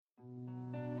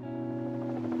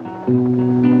Of course,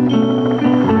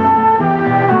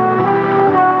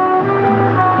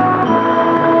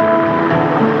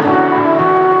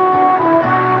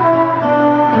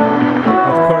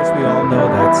 we all know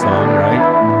that song, right?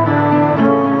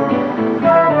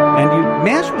 And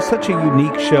MASH was such a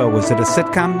unique show. Was it a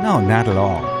sitcom? No, not at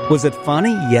all. Was it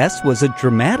funny? Yes. Was it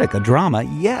dramatic? A drama?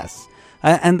 Yes.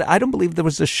 And I don't believe there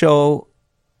was a show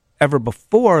ever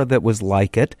before that was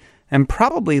like it. And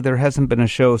probably there hasn't been a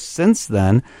show since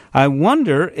then. I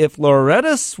wonder if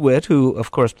Loretta Swit, who,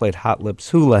 of course, played Hot Lips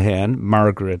Houlihan,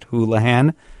 Margaret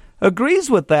Houlihan, agrees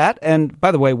with that. And,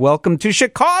 by the way, welcome to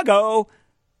Chicago,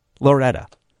 Loretta.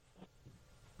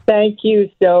 Thank you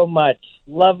so much.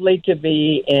 Lovely to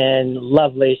be in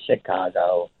lovely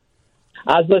Chicago.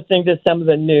 I was listening to some of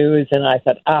the news, and I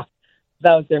thought,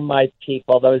 those are my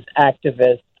people, those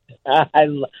activists.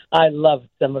 I love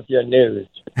some of your news.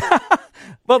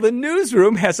 Well, the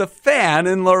newsroom has a fan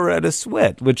in Loretta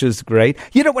Swit, which is great.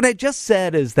 You know, what I just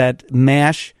said is that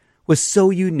MASH was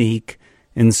so unique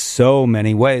in so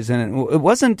many ways. And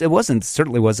it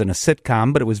certainly wasn't a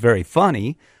sitcom, but it was very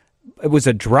funny. It was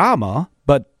a drama,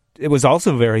 but it was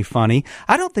also very funny.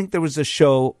 I don't think there was a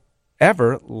show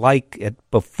ever like it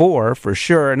before, for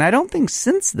sure. And I don't think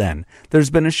since then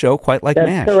there's been a show quite like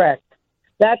MASH. That's correct.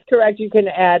 That's correct. You can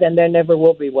add, and there never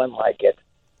will be one like it.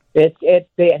 It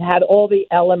had all the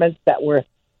elements that were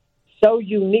so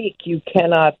unique you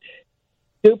cannot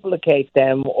duplicate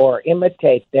them or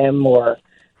imitate them, or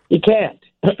you can't.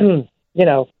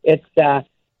 It's a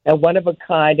one of a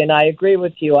kind, and I agree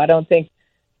with you. I don't think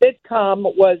sitcom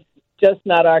was just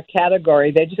not our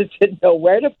category. They just didn't know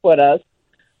where to put us.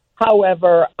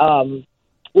 However,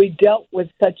 we dealt with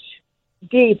such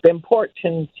deep,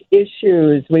 important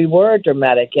issues. We were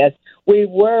dramatic, yes. We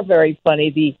were very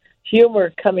funny. The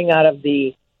humor coming out of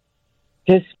the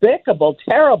despicable,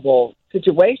 terrible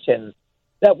situation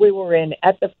that we were in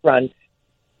at the front,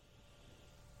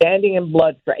 standing in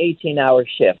blood for 18-hour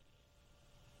shifts.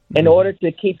 In order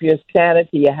to keep your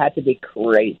sanity, you had to be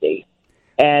crazy.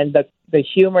 And the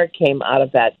humor came out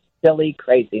of that silly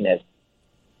craziness.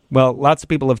 Well, lots of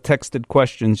people have texted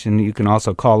questions, and you can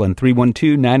also call in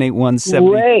 312-981-7200.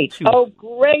 Great. Oh,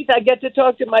 great. I get to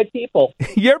talk to my people.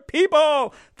 Your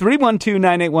people!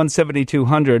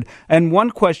 312-981-7200. And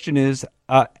one question is,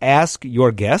 ask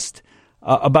your guest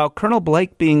about Colonel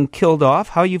Blake being killed off.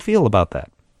 How you feel about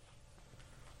that?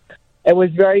 It was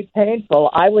very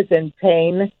painful. I was in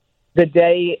pain the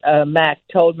day Mac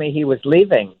told me he was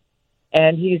leaving.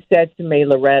 And he said to me,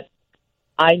 Lorette,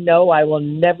 I know I will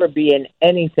never be in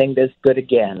anything this good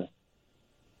again.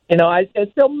 I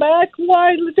said, so Mac,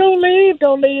 why? Don't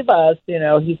leave us.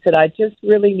 He said, I just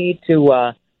really need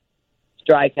to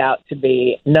strike out to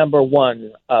be number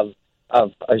one of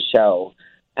a show.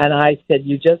 And I said,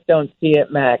 you just don't see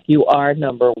it, Mac. You are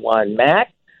number one.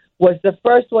 Mac was the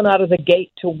first one out of the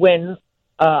gate to win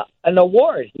an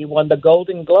award. He won the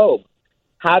Golden Globe.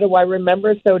 How do I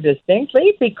remember so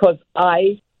distinctly? Because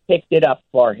I picked it up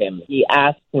for him. He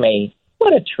asked me,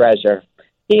 what a treasure.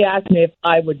 He asked me if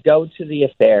I would go to the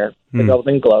affair, the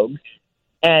Golden Globes,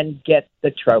 and get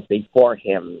the trophy for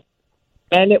him.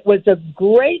 And it was a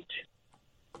great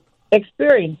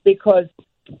experience because,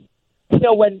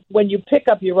 when you pick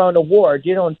up your own award,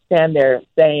 you don't stand there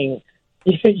saying,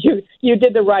 you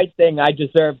did the right thing, I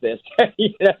deserve this,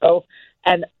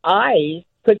 And I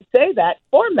could say that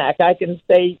for Mac. I can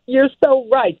say, you're so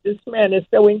right. This man is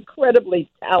so incredibly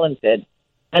talented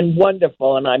and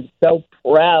wonderful, and I'm so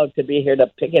proud to be here to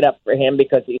pick it up for him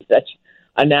because he's such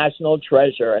a national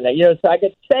treasure. And, so I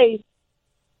could say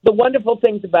the wonderful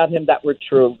things about him that were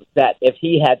true that if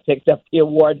he had picked up the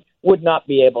award, would not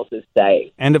be able to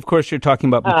say. And, of course, you're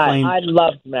talking about McLean. I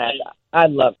loved Mac. I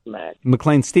loved Mac.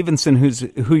 McLean Stevenson,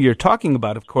 who you're talking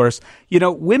about, of course.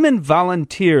 Women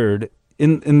volunteered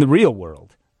in the real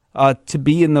world to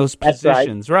be in those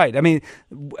positions. Right. I mean,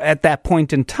 at that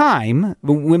point in time,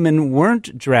 women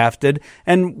weren't drafted,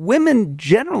 and women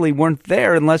generally weren't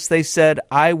there unless they said,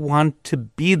 I want to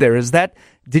be there.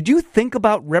 Did you think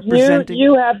about representing?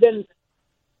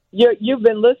 You've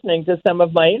been listening to some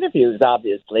of my interviews,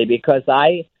 obviously, because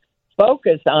I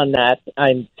focus on that.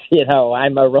 I'm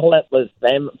a relentless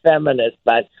feminist,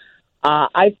 but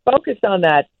I focus on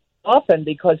that often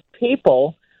because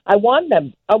people, I want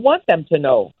them to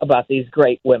know about these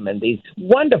great women, these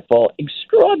wonderful,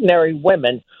 extraordinary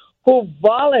women who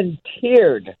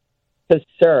volunteered to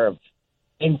serve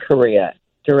in Korea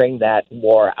during that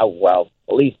war.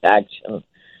 Police action.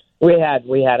 We had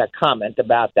a comment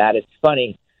about that. It's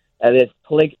funny. This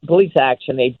police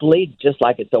action, they bleed just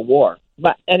like it's a war.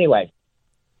 But anyway,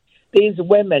 these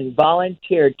women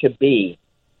volunteered to be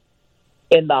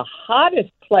in the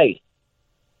hottest place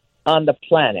on the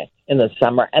planet in the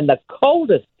summer and the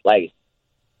coldest place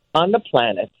on the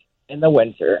planet in the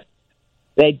winter.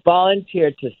 They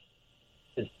volunteered to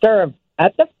serve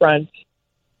at the front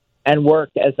and work,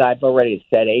 as I've already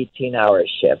said, 18-hour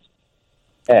shifts,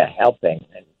 helping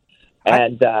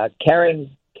and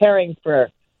caring for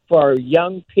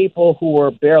young people who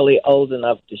were barely old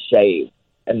enough to shave.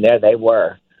 And there they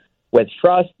were with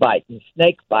frostbite and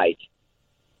snake bite.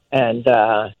 And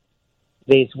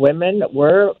these women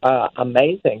were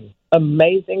amazing,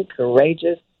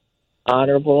 courageous,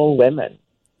 honorable women.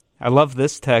 I love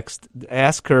this text.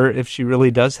 Ask her if she really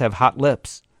does have hot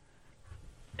lips.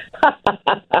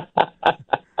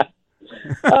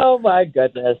 Oh, my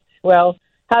goodness. Well,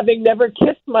 having never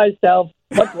kissed myself,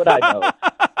 what would I know?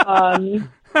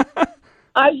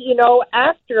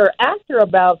 After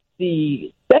about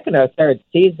the second or third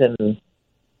season,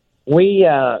 we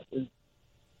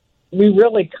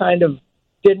really kind of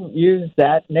didn't use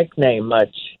that nickname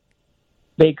much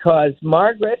because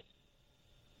Margaret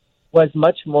was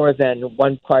much more than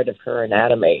one part of her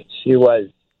anatomy. She was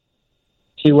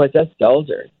a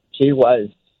soldier. She was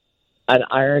an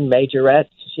Iron Majorette.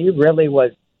 She really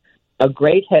was a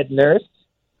great head nurse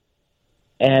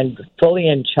and fully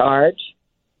in charge.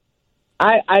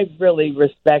 I really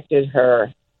respected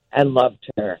her and loved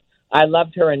her. I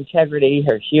loved her integrity,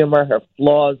 her humor, her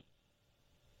flaws.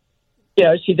 You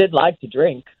know, she did like to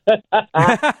drink.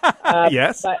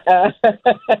 Yes. But,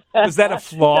 was that a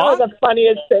flaw? One of the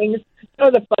funniest things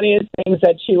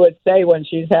that she would say when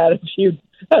she's had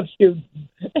a few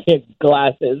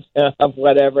glasses of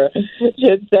whatever,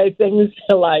 she'd say things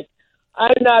like,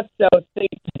 "I'm not so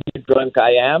thick as drunk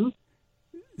I am."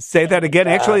 Say that again.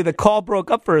 Actually, the call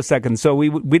broke up for a second, so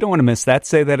we don't want to miss that.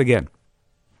 Say that again.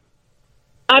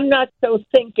 "I'm not so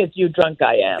think as you drunk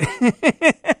I am."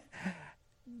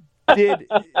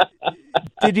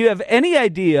 Did you have any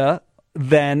idea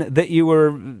then that you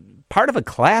were part of a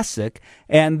classic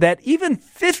and that even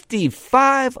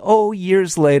 55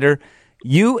 years later,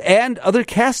 you and other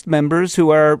cast members who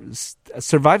are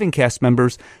surviving cast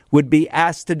members would be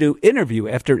asked to do interview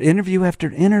after interview after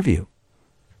interview?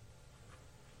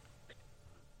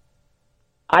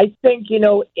 I think,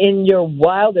 in your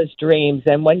wildest dreams,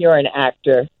 and when you're an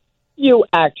actor, you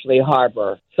actually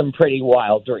harbor some pretty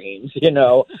wild dreams,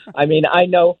 I mean, I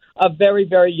know of very,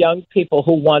 very young people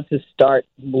who want to start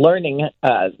learning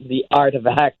the art of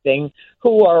acting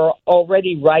who are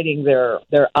already writing their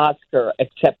Oscar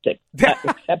acceptance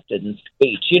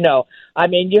speech, I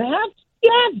mean, you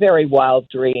have very wild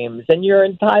dreams, and you're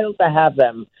entitled to have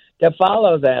them, to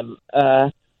follow them.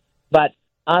 But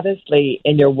honestly,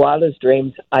 in your wildest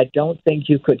dreams, I don't think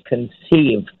you could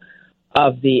conceive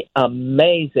of the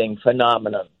amazing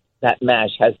phenomenon that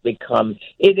MASH has become.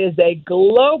 It is a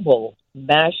global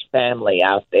MASH family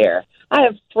out there. I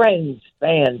have friends,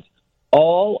 fans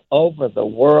all over the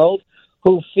world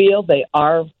who feel they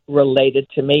are related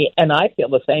to me, and I feel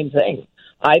the same thing.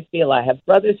 I feel I have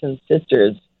brothers and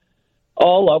sisters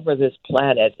all over this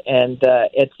planet, and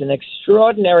it's an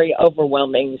extraordinary,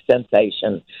 overwhelming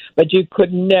sensation. But you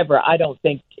could never, I don't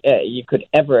think you could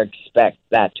ever expect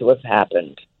that to have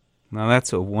happened. Now,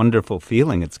 that's a wonderful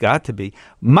feeling. It's got to be.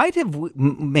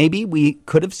 Maybe we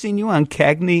could have seen you on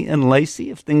Cagney and Lacey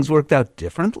if things worked out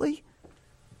differently?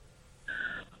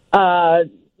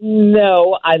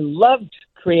 No, I loved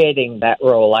creating that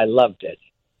role. I loved it.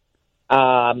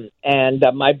 And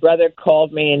my brother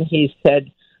called me and he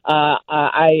said,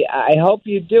 I hope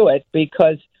you do it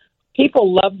because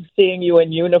people love seeing you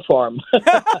in uniform.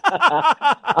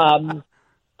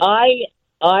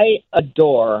 I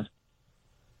adore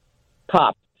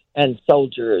cops and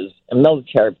soldiers and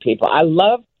military people. I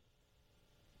love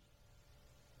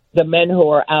the men who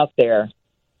are out there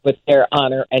with their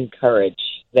honor and courage.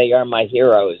 They are my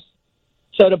heroes.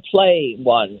 So to play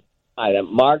one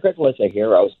item, Margaret was a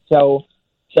hero. So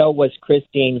was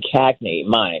Christine Cagney,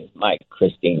 my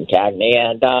Christine Cagney.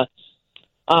 And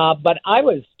but I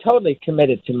was totally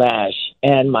committed to MASH.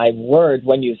 And my word,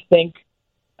 when you think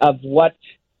of what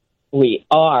we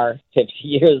are 50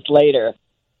 years later,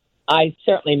 I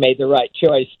certainly made the right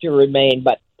choice to remain.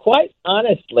 But quite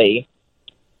honestly,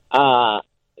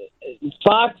 Fox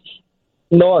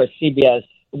nor CBS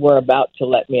were about to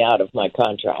let me out of my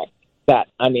contract. That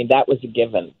was a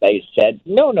given. They said,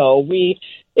 no,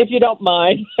 if you don't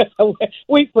mind,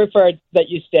 we preferred that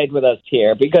you stayed with us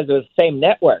here because it was the same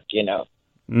network,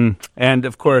 And,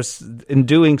 of course, in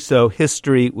doing so,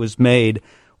 history was made.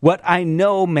 What I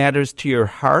know matters to your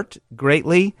heart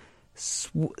greatly,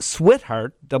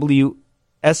 Swithart, WSWIT,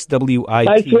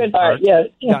 my sweetheart, yes.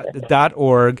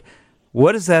 .org.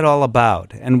 What is that all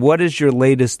about? And what is your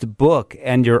latest book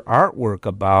and your artwork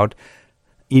about?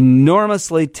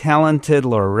 Enormously talented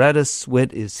Loretta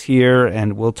Swit is here,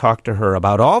 and we'll talk to her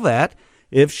about all that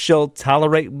if she'll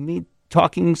tolerate me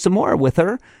talking some more with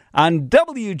her on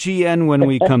WGN when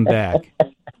we come back.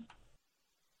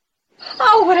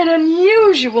 Oh, what an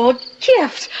unusual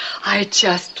gift. I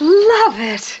just love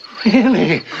it.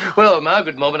 Really? Well,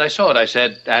 Margaret, the moment I saw it, I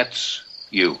said, that's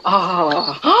you.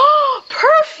 Oh,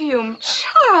 perfume,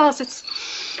 Charles.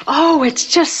 It's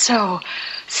just so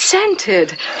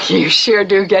scented. You sure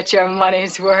do get your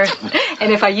money's worth.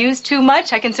 And if I use too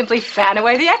much, I can simply fan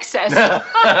away the excess.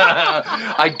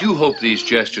 I do hope these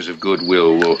gestures of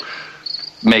goodwill will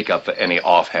make up for any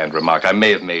offhand remark I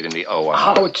may have made in the OR.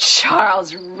 Oh,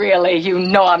 Charles, really? You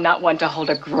know I'm not one to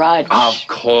hold a grudge. Of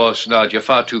course not. You're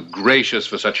far too gracious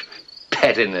for such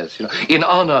pettiness. In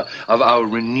honor of our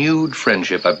renewed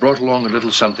friendship, I brought along a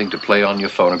little something to play on your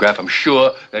phonograph. I'm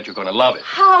sure that you're going to love it.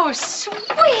 How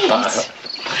sweet.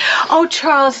 Oh,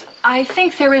 Charles, I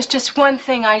think there is just one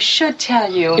thing I should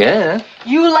tell you. Yeah?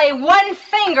 You lay one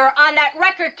finger on that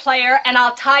record player, and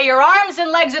I'll tie your arms and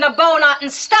legs in a bow knot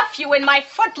and stuff you in my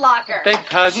footlocker. Beg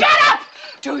pardon? Shut up!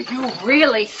 Do you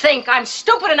really think I'm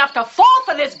stupid enough to fall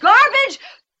for this garbage?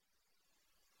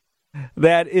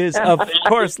 That is, of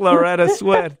course, Loretta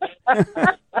Swit.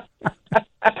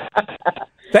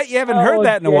 Bet you haven't heard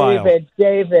that in a while.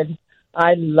 David,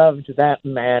 I loved that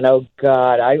man. Oh,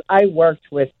 God. I worked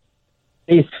with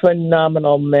these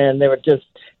phenomenal men. They were just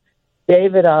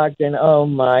David Ogden. Oh,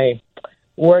 my.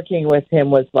 Working with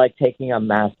him was like taking a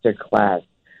master class.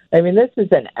 I mean, this is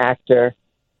an actor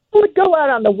who would go out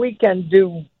on the weekend,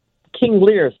 do King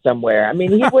Lear somewhere. I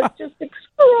mean, he was just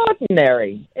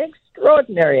extraordinary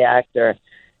actor.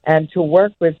 And to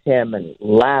work with him and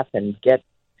laugh and get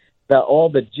all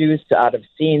the juice out of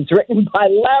scenes written by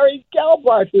Larry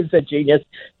Gelbart, who's a genius.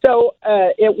 So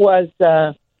it was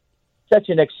such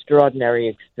an extraordinary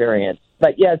experience.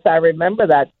 But yes, I remember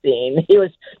that scene. He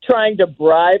was trying to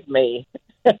bribe me.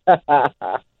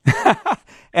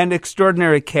 And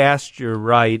extraordinary cast, you're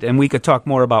right. And we could talk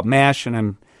more about MASH, and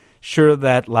I'm sure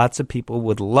that lots of people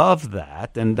would love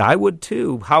that, and I would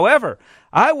too. However,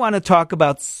 I want to talk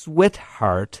about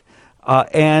Sweetheart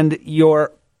and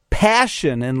your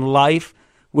passion in life,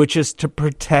 which is to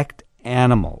protect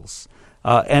animals.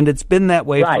 And it's been that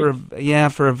way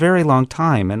for a very long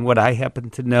time. And what I happen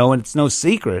to know, and it's no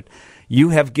secret, you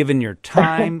have given your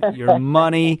time, your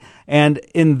money, and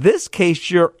in this case,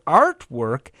 your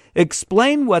artwork.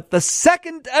 Explain what the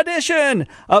second edition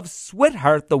of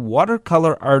Sweetheart, the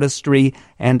watercolor artistry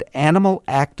and animal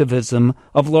activism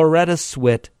of Loretta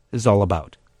Swit is all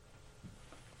about.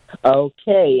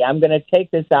 Okay, I'm going to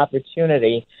take this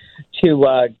opportunity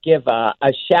to give a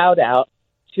shout-out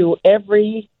to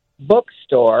every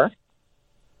bookstore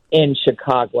in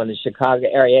Chicago, in the Chicago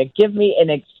area. Give me an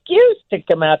excuse to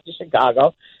come out to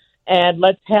Chicago, and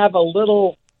let's have a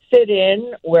little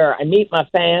sit-in where I meet my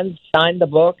fans, sign the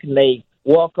book, and they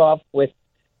walk off with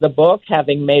the book,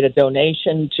 having made a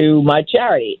donation to my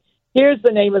charity. Here's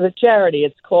the name of the charity.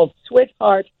 It's called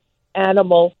Sweetheart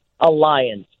Animal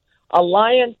Alliance.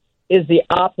 Alliance is the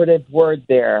operative word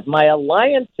there. My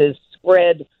alliances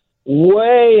spread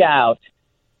way out.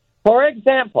 For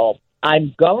example,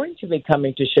 I'm going to be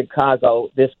coming to Chicago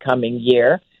this coming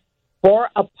year for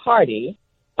a party,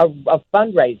 a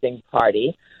fundraising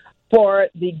party, for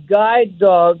the guide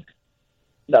dog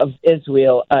of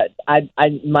Israel.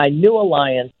 My new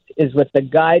alliance is with the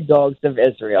Guide Dogs of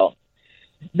Israel.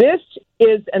 This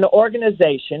is an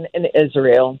organization in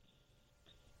Israel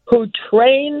who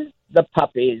train the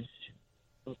puppies,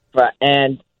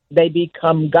 and they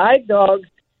become guide dogs,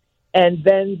 and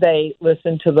then they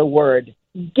listen to the word,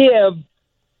 give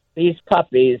these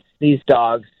puppies, these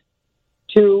dogs,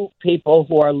 to people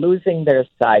who are losing their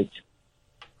sight.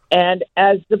 And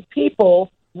as the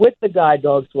people with the guide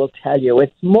dogs will tell you,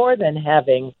 it's more than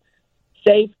having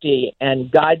safety and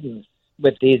guidance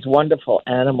with these wonderful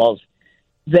animals.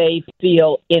 They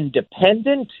feel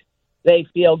independent. They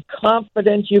feel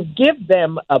confident. You give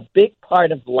them a big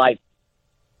part of life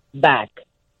back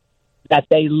that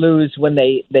they lose when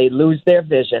they lose their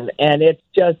vision. And it's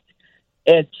just,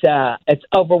 it's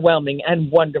overwhelming and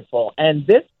wonderful. And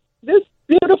this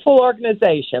beautiful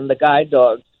organization, the Guide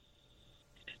Dogs,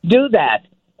 do that.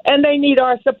 And they need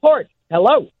our support.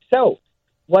 Hello. So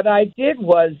what I did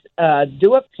was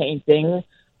do a painting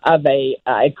of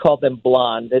I call them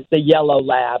blonde. It's a yellow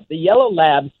lab. The yellow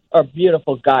labs are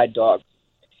beautiful guide dogs.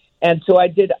 And so I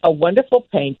did a wonderful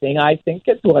painting. I think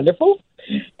it's wonderful.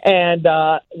 And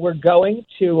we're going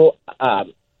to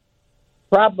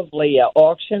probably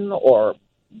auction or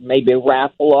maybe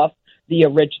raffle off the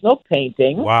original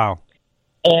painting. Wow.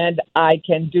 And I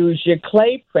can do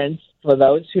giclée prints. For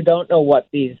those who don't know what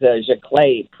these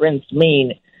giclée prints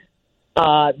mean,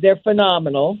 they're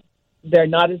phenomenal. They're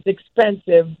not as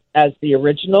expensive as the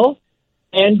original,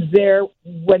 and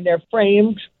when they're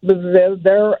framed,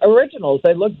 they're originals.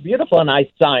 They look beautiful, and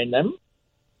I sign them.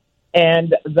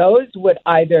 And those would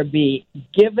either be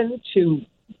given to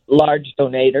large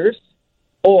donators,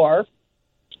 or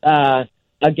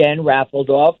again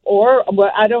raffled off, or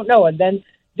I don't know. And then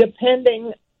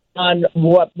depending on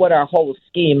what our whole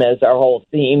scheme is, our whole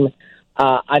theme,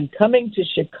 I'm coming to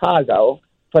Chicago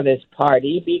for this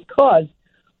party because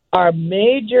our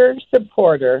major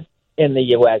supporter in the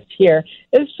U.S. here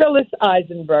is Phyllis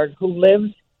Eisenberg, who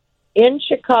lives in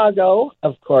Chicago,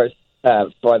 of course,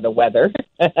 for the weather,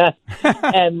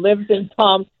 and lives in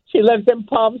Palm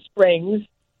Springs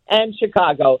and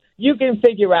Chicago. You can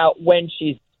figure out when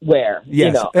she's where.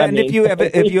 Yes, if you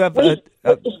have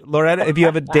Loretta, if you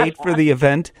have a date for the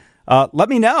event, let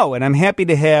me know, and I'm happy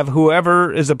to have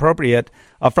whoever is appropriate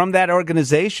from that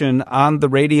organization on the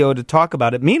radio to talk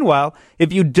about it. Meanwhile,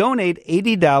 if you donate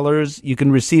 $80, you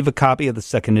can receive a copy of the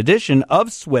second edition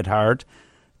of Sweetheart,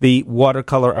 the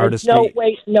watercolor artistry.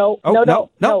 No.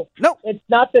 It's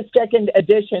not the second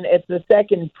edition. It's the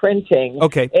second printing.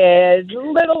 Okay. It's a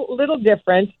little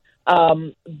different,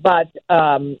 but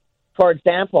for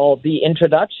example, the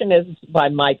introduction is by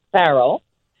Mike Farrell.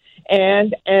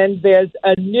 And there's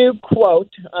a new quote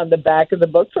on the back of the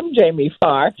book from Jamie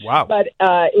Farr. Wow! But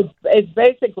it's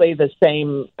basically the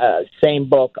same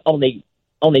book, only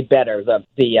better.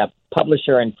 The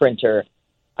publisher and printer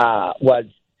was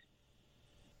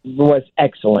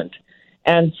excellent,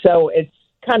 and so it's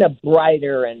kind of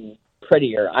brighter and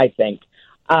prettier, I think.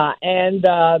 And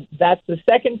that's the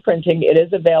second printing. It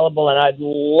is available, and I'd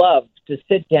love to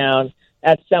sit down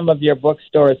at some of your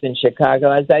bookstores in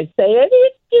Chicago. As I say,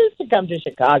 it is to come to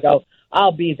Chicago.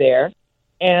 I'll be there.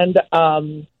 And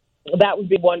that would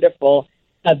be wonderful.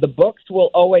 The books will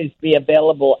always be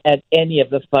available at any of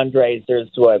the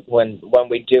fundraisers. When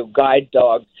we do Guide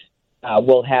Dogs,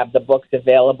 we'll have the books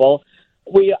available.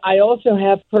 I also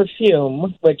have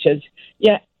perfume, which is,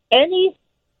 any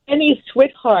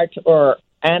Sweetheart or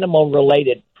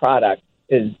animal-related product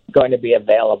is going to be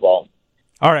available.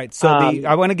 All right, so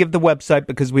I want to give the website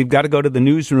because we've got to go to the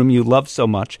newsroom you love so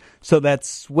much. So that's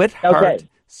Sweetheart,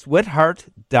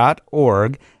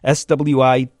 Sweetheart.org,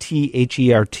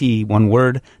 SWITHERT, one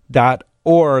word,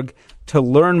 .org, to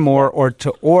learn more or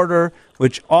to order,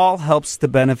 which all helps to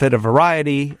benefit a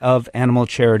variety of animal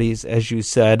charities, as you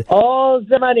said. All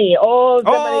the money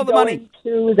going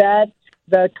to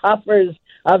the coffers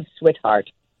of Sweetheart.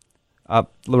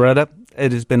 Loretta,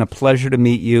 it has been a pleasure to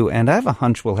meet you, and I have a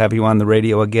hunch we'll have you on the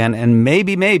radio again, and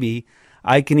maybe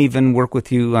I can even work with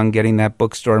you on getting that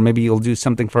bookstore. Maybe you'll do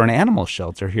something for an animal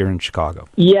shelter here in Chicago.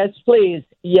 Yes, please.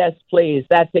 Yes, please.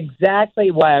 That's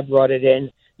exactly why I brought it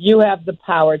in. You have the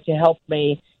power to help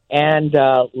me, and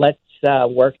let's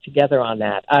work together on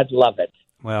that. I'd love it.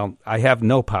 Well, I have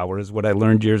no power is what I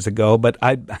learned years ago, but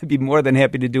I'd be more than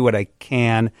happy to do what I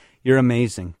can. You're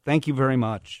amazing. Thank you very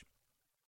much.